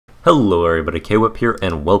Hello everybody, K-Whip here,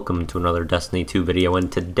 and welcome to another Destiny 2 video. In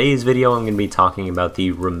today's video, I'm going to be talking about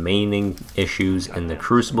the remaining issues in the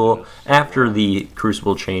Crucible after the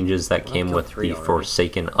Crucible changes that came with the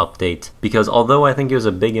Forsaken update. Because although I think it was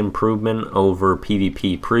a big improvement over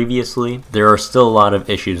PvP previously, there are still a lot of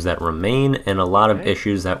issues that remain, and a lot of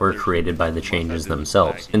issues that were created by the changes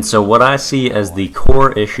themselves. And so what I see as the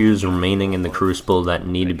core issues remaining in the Crucible that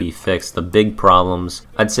need to be fixed, the big problems,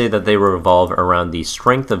 I'd say that they revolve around the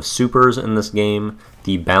strength of supers in this game,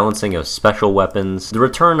 the balancing of special weapons, the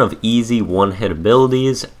return of easy one-hit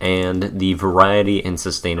abilities, and the variety and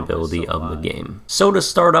sustainability of the game. So to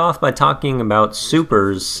start off by talking about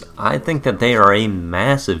supers, I think that they are a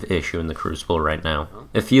massive issue in the Crucible right now.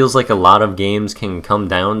 It feels like a lot of games can come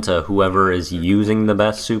down to whoever is using the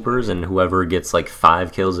best supers and whoever gets like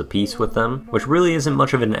 5 kills apiece with them, which really isn't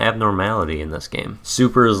much of an abnormality in this game.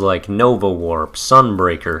 Supers like Nova Warp,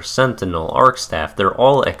 Sunbreaker, Sentinel, Arcstaff, they're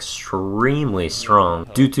all extremely strong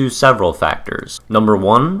due to several factors. Number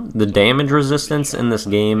one, the damage resistance in this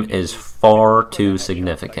game is far too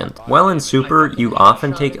significant. While in Super, you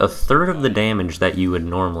often take a third of the damage that you would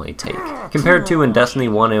normally take. Compared to in Destiny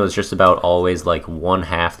 1, it was just about always like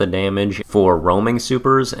 1/2 the damage for roaming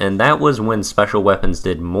supers, and that was when special weapons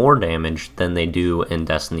did more damage than they do in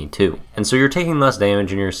Destiny 2. And so you're taking less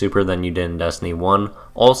damage in your super than you did in Destiny 1.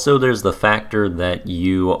 Also, there's the factor that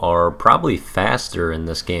you are probably faster in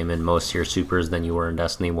this game in most of your supers than you were in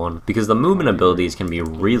Destiny 1, because the movement abilities can be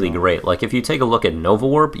really great. Like if you take a look at Nova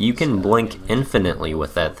Warp, you can blink infinitely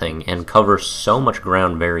with that thing and cover so much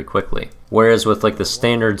ground very quickly. Whereas with like the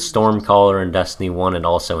standard Stormcaller in Destiny 1 and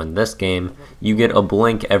also in this game, you get a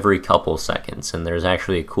blink every couple seconds, and there's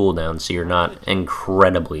actually a cooldown, so you're not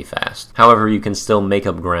incredibly fast. However, you can still make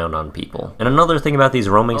up ground on people. And another thing about these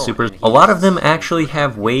roaming supers, a lot of them actually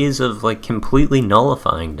have ways of like completely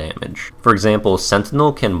nullifying damage. For example,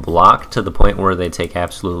 Sentinel can block to the point where they take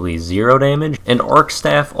absolutely 0 damage, and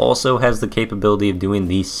Arcstaff also has the capability of doing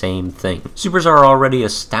the same thing. Supers are already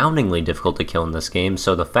astoundingly difficult to kill in this game,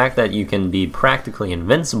 so the fact that you can be practically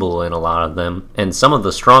invincible in a lot of them, and some of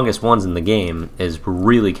the strongest ones in the game, is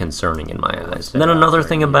really concerning in my eyes. And then another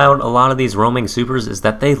thing about a lot of these roaming supers is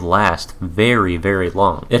that they last very, very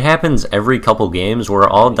long. It happens every couple games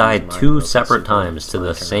where I'll die 2 separate times to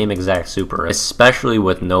the same exact super, especially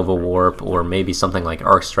with Nova Warp or maybe something like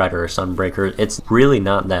Arcstrider or Sunbreaker. It's really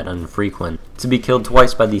not that infrequent to be killed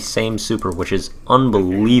twice by the same super, which is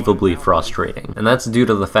unbelievably frustrating. And that's due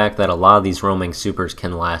to the fact that a lot of these roaming supers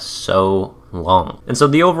can last so long. And so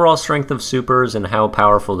the overall strength of supers and how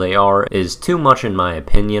powerful they are is too much in my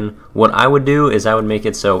opinion. What I would do is I would make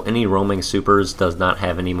it so any roaming supers does not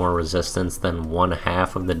have any more resistance than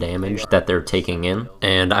 1/2 of the damage that they're taking in.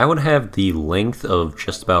 And I would have the length of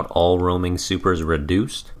just about all roaming supers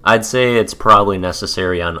reduced. I'd say it's probably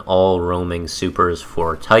necessary on all roaming supers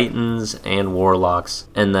for Titans and Warlocks,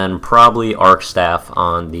 and then probably Arcstaff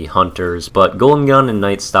on the Hunters, but Golden Gun and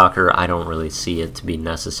Night Stalker, I don't really see it to be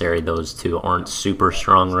necessary. Those two aren't super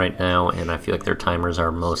strong right now, and I feel like their timers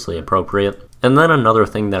are mostly appropriate. And then another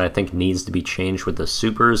thing that I think needs to be changed with the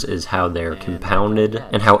supers is how they're compounded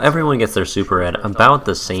and how everyone gets their super at about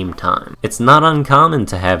the same time. It's not uncommon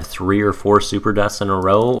to have 3 or 4 super deaths in a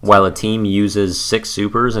row while a team uses 6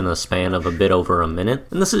 supers in a span of a bit over a minute.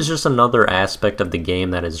 And this is just another aspect of the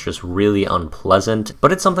game that is just really unpleasant,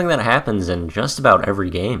 but it's something that happens in just about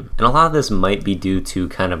every game. And a lot of this might be due to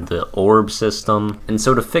kind of the orb system. And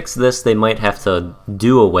so to fix this, they might have to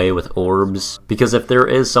do away with orbs, because if there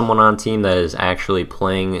is someone on team that is actually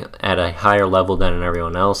playing at a higher level than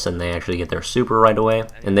everyone else and they actually get their super right away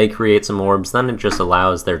and they create some orbs, then it just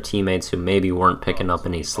allows their teammates who maybe weren't picking up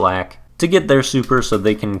any slack to get their super so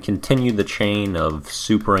they can continue the chain of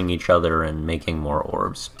supering each other and making more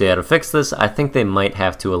orbs. So yeah, to fix this, I think they might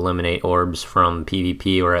have to eliminate orbs from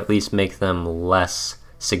PvP, or at least make them less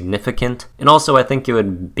significant. And also I think it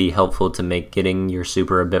would be helpful to make getting your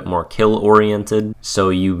super a bit more kill oriented, so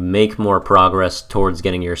you make more progress towards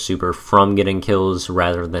getting your super from getting kills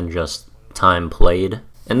rather than just time played.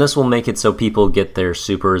 And this will make it so people get their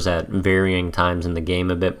supers at varying times in the game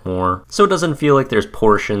a bit more, so it doesn't feel like there's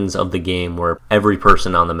portions of the game where every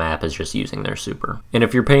person on the map is just using their super. And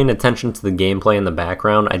if you're paying attention to the gameplay in the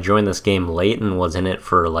background, I joined this game late and was in it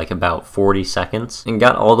for like about 40 seconds, and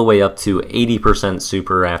got all the way up to 80%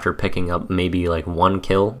 super after picking up maybe like 1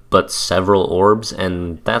 kill, but several orbs,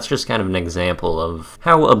 and that's just kind of an example of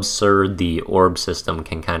how absurd the orb system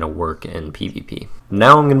can kind of work in PvP.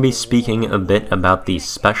 Now I'm going to be speaking a bit about the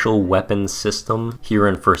special weapon system here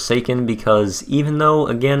in Forsaken, because even though,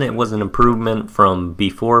 again, it was an improvement from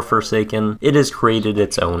before Forsaken, it has created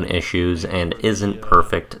its own issues and isn't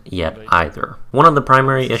perfect yet either. One of the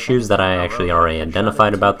primary issues that I actually already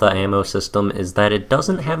identified about the ammo system is that it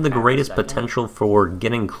doesn't have the greatest potential for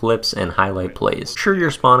getting clips and highlight plays. Sure,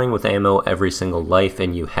 you're spawning with ammo every single life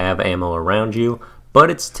and you have ammo around you,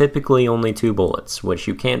 but it's typically only 2 bullets, which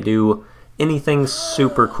you can't do anything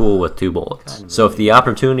super cool with 2 bullets. So if the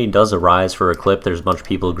opportunity does arise for a clip, there's a bunch of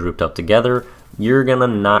people grouped up together, you're gonna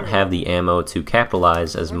not have the ammo to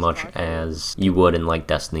capitalize as much as you would in like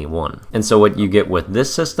Destiny 1. And so what you get with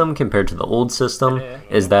this system compared to the old system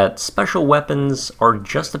is that special weapons are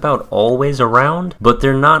just about always around, but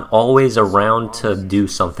they're not always around to do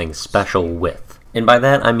something special with. And by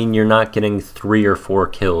that, I mean you're not getting 3 or 4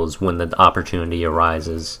 kills when the opportunity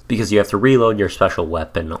arises, because you have to reload your special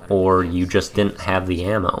weapon, or you just didn't have the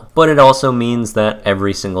ammo. But it also means that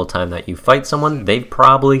every single time that you fight someone, they've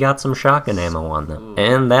probably got some shotgun ammo on them.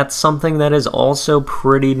 And that's something that is also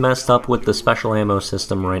pretty messed up with the special ammo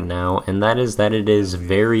system right now, and that is that it is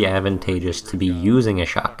very advantageous to be using a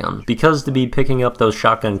shotgun. Because to be picking up those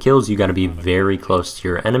shotgun kills, you gotta be very close to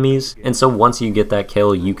your enemies, and so once you get that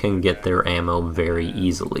kill, you can get their ammo very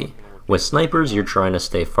easily. With snipers, you're trying to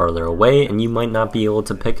stay farther away, and you might not be able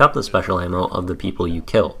to pick up the special ammo of the people you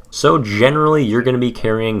kill. So generally, you're going to be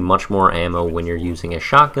carrying much more ammo when you're using a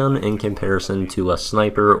shotgun in comparison to a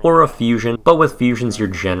sniper or a fusion, but with fusions, you're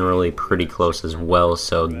generally pretty close as well,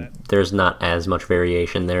 so there's not as much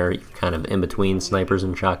variation there. You're kind of in between snipers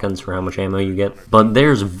and shotguns for how much ammo you get, but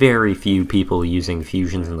there's very few people using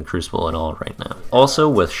fusions in the Crucible at all right now. Also,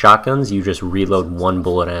 with shotguns, you just reload 1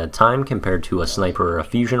 bullet at a time compared to a sniper or a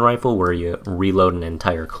fusion rifle where you reload an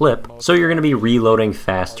entire clip, so you're going to be reloading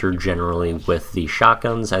faster generally with the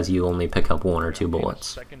shotguns as you only pick up 1 or 2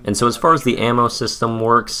 bullets. And so as far as the ammo system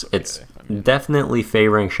works, it's definitely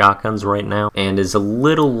favoring shotguns right now and is a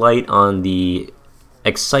little light on the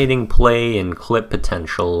exciting play and clip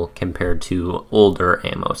potential compared to older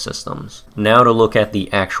ammo systems. Now to look at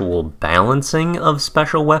the actual balancing of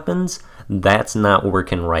special weapons, that's not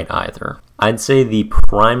working right either. I'd say the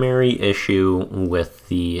primary issue with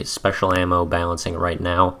the special ammo balancing right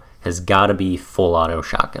now has got to be full auto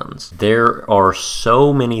shotguns. There are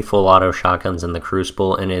so many full auto shotguns in the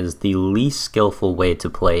Crucible, and it is the least skillful way to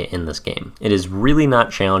play in this game. It is really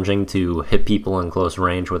not challenging to hit people in close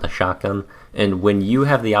range with a shotgun, and when you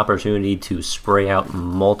have the opportunity to spray out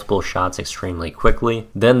multiple shots extremely quickly,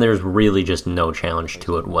 then there's really just no challenge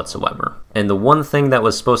to it whatsoever. And the one thing that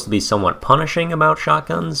was supposed to be somewhat punishing about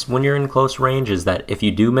shotguns when you're in close range is that if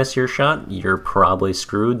you do miss your shot, you're probably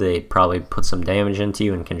screwed. They probably put some damage into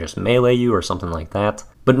you and can just melee you or something like that.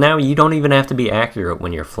 But now you don't even have to be accurate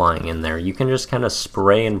when you're flying in there. You can just kind of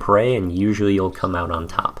spray and pray and usually you'll come out on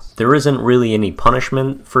top. There isn't really any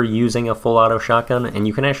punishment for using a full auto shotgun, and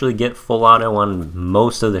you can actually get full auto on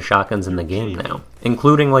most of the shotguns in the game now,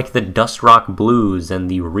 including like the Dust Rock Blues and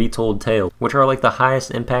the Retold Tale, which are like the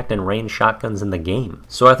highest impact and range shotguns in the game.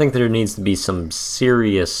 So I think there needs to be some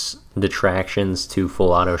serious detractions to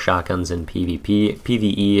full auto shotguns in PvP.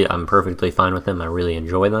 PvE, I'm perfectly fine with them, I really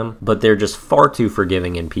enjoy them, but they're just far too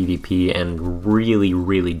forgiving in PvP and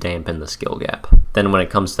really dampen the skill gap. Then when it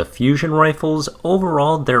comes to fusion rifles,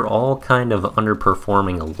 overall they're all kind of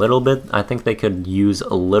underperforming a little bit. I think they could use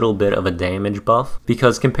a little bit of a damage buff,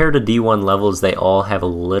 because compared to D1 levels they all have a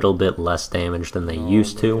little bit less damage than they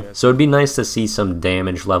used to. So it'd be nice to see some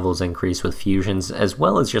damage levels increase with fusions, as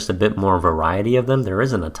well as just a bit more variety of them. There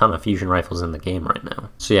isn't a ton of fusion rifles in the game right now.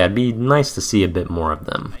 So yeah, it'd be nice to see a bit more of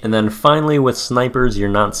them. And then finally with snipers, you're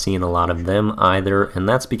not seeing a lot of them either, and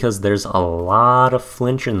that's because there's a lot of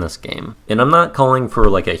flinch in this game. And I'm not calling for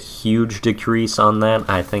like a huge decrease on that.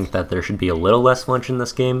 I think that there should be a little less flinch in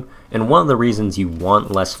this game, and one of the reasons you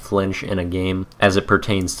want less flinch in a game as it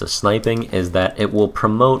pertains to sniping is that it will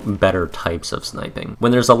promote better types of sniping.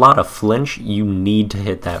 When there's a lot of flinch, you need to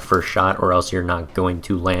hit that first shot or else you're not going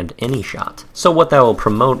to land any shot. So what that will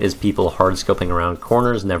promote is people hard scoping around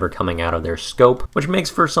corners, never coming out of their scope, which makes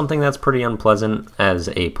for something that's pretty unpleasant as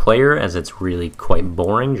a player, as it's really quite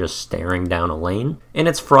boring just staring down a lane. And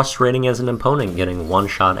it's frustrating as an opponent getting one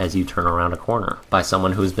shot as you turn around a corner by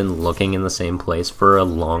someone who's been looking in the same place for a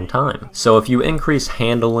long time. So if you increase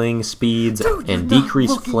handling speeds and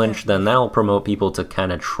decrease flinch, then that'll promote people to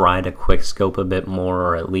kind of try to quick scope a bit more,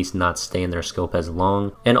 or at least not stay in their scope as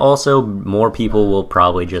long. And also more people will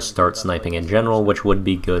probably just start sniping in general, which would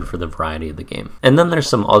be good for the variety of the game. And then there's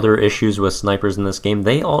some other issues with snipers in this game.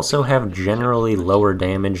 They also have generally lower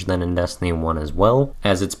damage than in Destiny 1 as well,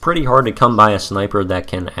 as it's pretty hard to come by a sniper that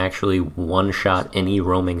can actually one-shot one-shot any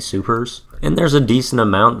roaming supers. And there's a decent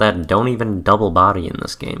amount that don't even double body in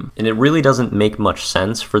this game. And it really doesn't make much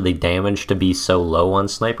sense for the damage to be so low on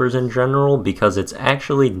snipers in general, because it's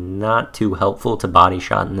actually not too helpful to body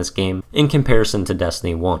shot in this game in comparison to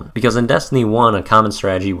Destiny 1. Because in Destiny 1, a common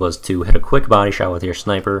strategy was to hit a quick body shot with your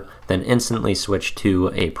sniper, then instantly switch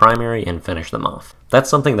to a primary and finish them off. That's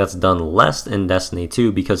something that's done less in Destiny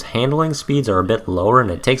 2 because handling speeds are a bit lower and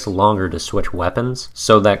it takes longer to switch weapons,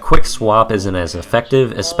 so that quick swap isn't as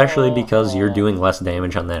effective, especially because you're doing less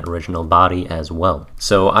damage on that original body as well.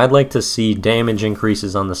 So I'd like to see damage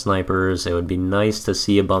increases on the snipers. It would be nice to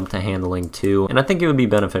see a bump to handling too, and I think it would be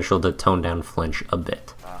beneficial to tone down flinch a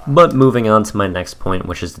bit. But moving on to my next point,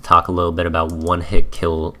 which is to talk a little bit about one-hit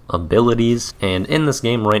kill abilities, and in this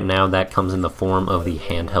game right now that comes in the form of the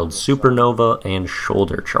handheld supernova and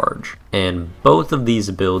shoulder charge. And both of these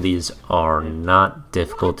abilities are not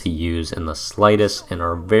difficult to use in the slightest and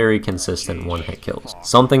are very consistent one-hit kills.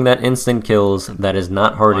 Something that instant kills that is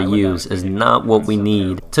not hard to use is not what we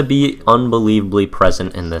need to be unbelievably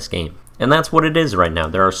present in this game. And that's what it is right now.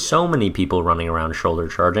 There are so many people running around shoulder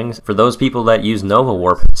charging. For those people that use Nova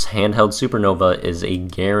Warp, handheld supernova is a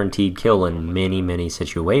guaranteed kill in many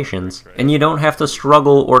situations, and you don't have to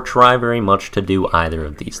struggle or try very much to do either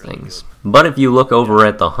of these things. But if you look over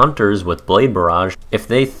at the hunters with Blade Barrage, if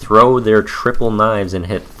they throw their triple knives and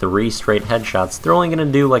hit 3 straight headshots, they're only going to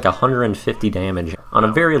do like 150 damage on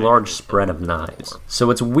a very large spread of knives.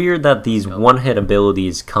 So it's weird that these one-hit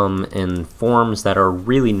abilities come in forms that are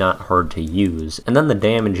really not hard to use, and then the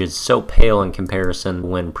damage is so pale in comparison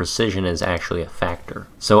when precision is actually a factor.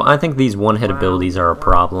 So I think these one-hit abilities are a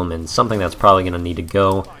problem and something that's probably going to need to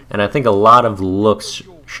go, and I think a lot of looks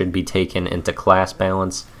should be taken into class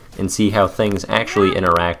balance and see how things actually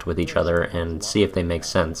interact with each other and see if they make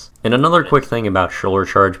sense. And another quick thing about shoulder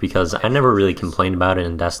charge, because I never really complained about it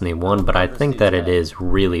in Destiny 1, but I think that it is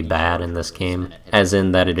really bad in this game, as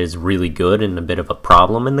in that it is really good and a bit of a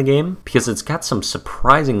problem in the game, because it's got some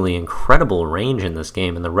surprisingly incredible range in this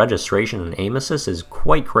game, and the registration and aim assist is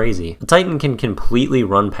quite crazy. The Titan can completely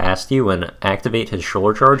run past you and activate his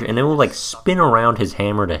shoulder charge, and it will like spin around his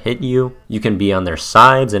hammer to hit you. You can be on their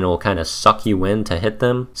sides and it will kind of suck you in to hit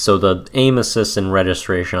them. So the aim assist and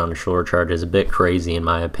registration on shoulder charge is a bit crazy in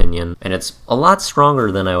my opinion, and it's a lot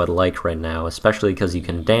stronger than I would like right now, especially because you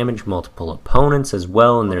can damage multiple opponents as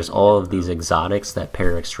well, and there's all of these exotics that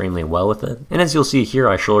pair extremely well with it. And as you'll see here,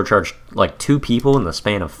 I shoulder charged like 2 people in the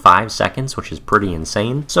span of 5 seconds, which is pretty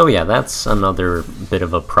insane. So yeah, that's another bit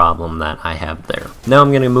of a problem that I have there. Now I'm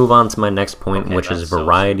going to move on to my next point, which is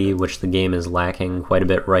variety, which the game is lacking quite a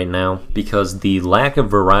bit right now, because the lack of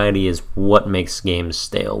variety is what makes games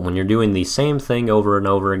stale. When you're doing the same thing over and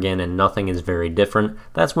over again and nothing is very different,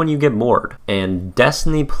 that's when you get bored. And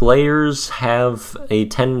Destiny players have a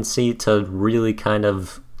tendency to really kind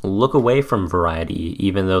of look away from variety,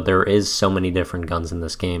 even though there is so many different guns in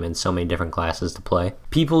this game and so many different classes to play.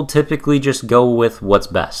 People typically just go with what's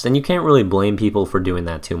best, and you can't really blame people for doing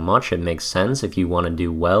that too much. It makes sense if you want to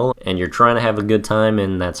do well and you're trying to have a good time,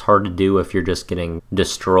 and that's hard to do if you're just getting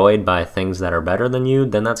destroyed by things that are better than you,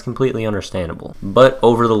 then that's completely understandable. But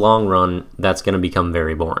over the long run, that's going to become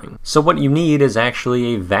very boring. So what you need is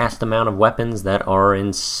actually a vast amount of weapons that are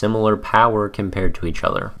in similar power compared to each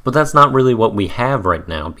other. But that's not really what we have right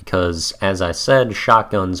now, because, as I said,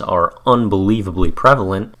 shotguns are unbelievably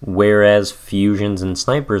prevalent, whereas fusions and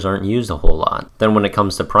snipers aren't used a whole lot. Then when it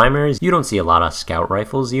comes to primaries, you don't see a lot of scout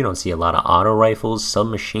rifles, you don't see a lot of auto rifles,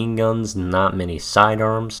 submachine guns, not many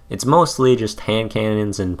sidearms. It's mostly just hand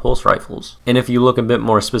cannons and pulse rifles. And if you look a bit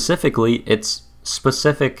more specifically, it's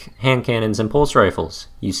specific hand cannons and pulse rifles.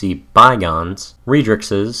 You see Bygons,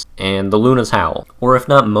 Redrixes, and the Luna's Howl. Or if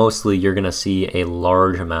not mostly, you're going to see a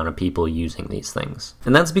large amount of people using these things.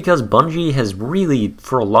 And that's because Bungie has really,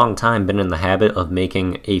 for a long time, been in the habit of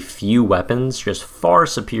making a few weapons just far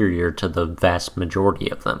superior to the vast majority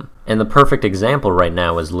of them. And the perfect example right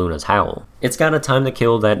now is Luna's Howl. It's got a time to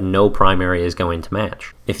kill that no primary is going to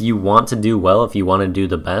match. If you want to do well, if you want to do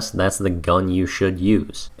the best, that's the gun you should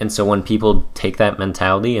use. And so when people take that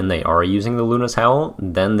mentality and they are using the Luna's Howl,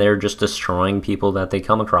 then they're just destroying people that they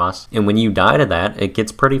come across. And when you die to that, it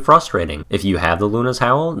gets pretty frustrating. If you have the Luna's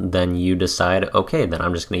Howl, then you decide, okay, then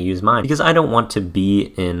I'm just going to use mine, because I don't want to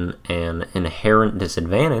be in an inherent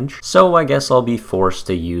disadvantage, so I guess I'll be forced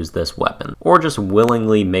to use this weapon. Or just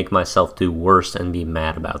willingly make myself do worse and be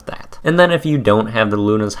mad about that. And then if you don't have the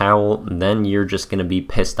Luna's Howl, then you're just going to be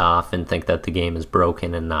pissed off and think that the game is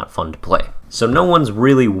broken and not fun to play. So no one's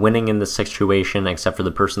really winning in this situation except for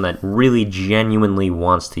the person that really genuinely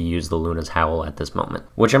wants to use the Luna's Howl at this moment.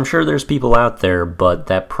 Which I'm sure there's people out there, but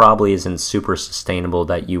that probably isn't super sustainable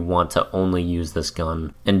that you want to only use this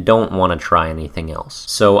gun and don't want to try anything else.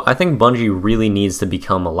 So I think Bungie really needs to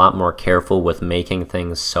become a lot more careful with making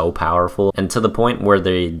things so powerful and to the point where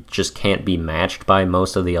they just can't be matched by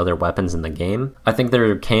most of the other weapons in the game. I think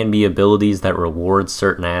there can be abilities that reward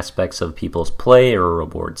certain aspects of people's play or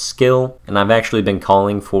reward skill, and I've actually been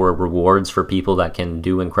calling for rewards for people that can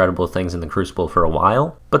do incredible things in the Crucible for a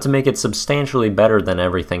while, but to make it substantially better than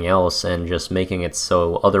everything else and just making it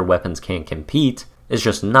so other weapons can't compete is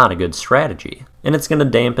just not a good strategy, and it's going to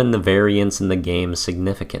dampen the variance in the game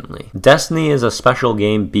significantly. Destiny is a special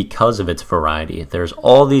game because of its variety. There's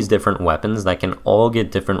all these different weapons that can all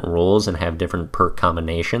get different roles and have different perk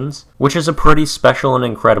combinations, which is a pretty special and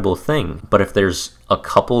incredible thing. But if there's a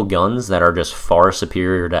couple guns that are just far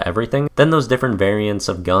superior to everything, then those different variants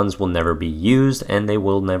of guns will never be used and they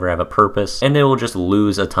will never have a purpose, and it will just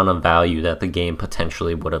lose a ton of value that the game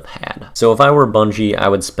potentially would have had. So if I were Bungie, I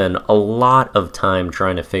would spend a lot of time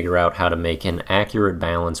trying to figure out how to make an accurate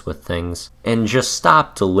balance with things and just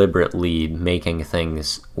stop deliberately making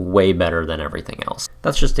things way better than everything else.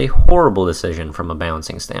 That's just a horrible decision from a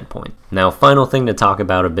balancing standpoint. Now, final thing to talk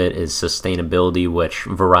about a bit is sustainability, which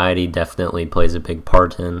variety definitely plays a big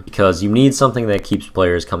part in, because you need something that keeps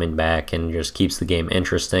players coming back and just keeps the game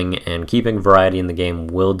interesting, and keeping variety in the game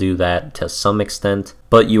will do that to some extent,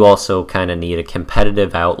 but you also kind of need a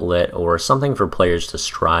competitive outlet or something for players to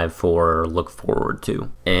strive for or look forward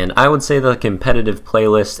to. And I would say the competitive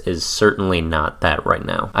playlist is certainly not that right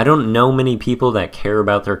now. I don't know many people that care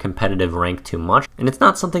about their competitive rank too much, and it's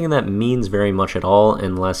not something that means very much at all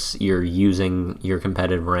unless you're using your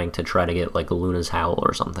competitive rank to try to get like a Luna's Howl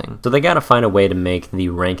or something. So they gotta find a way to make the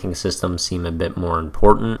ranking system seem a bit more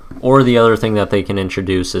important. Or the other thing that they can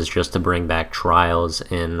introduce is just to bring back trials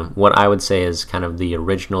in what I would say is kind of the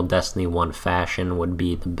original Destiny 1 fashion would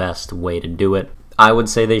be the best way to do it. I would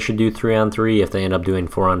say they should do 3-on-3. If they end up doing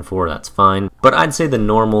 4-on-4, that's fine. But I'd say the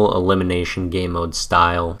normal elimination game mode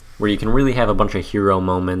style, where you can really have a bunch of hero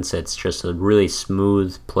moments. It's just a really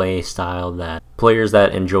smooth play style that players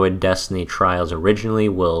that enjoyed Destiny Trials originally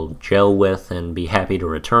will gel with and be happy to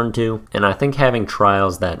return to. And I think having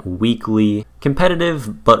Trials, that weekly,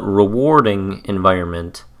 competitive but rewarding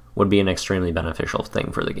environment, would be an extremely beneficial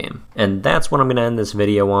thing for the game. And that's what I'm going to end this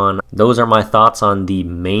video on. Those are my thoughts on the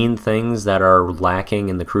main things that are lacking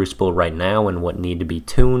in the Crucible right now and what need to be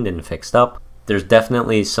tuned and fixed up. There's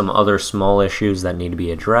definitely some other small issues that need to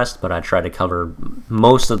be addressed, but I try to cover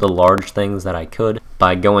most of the large things that I could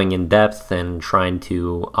by going in depth and trying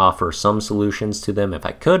to offer some solutions to them if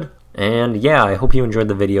I could. And yeah, I hope you enjoyed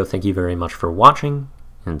the video. Thank you very much for watching,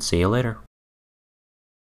 and see you later.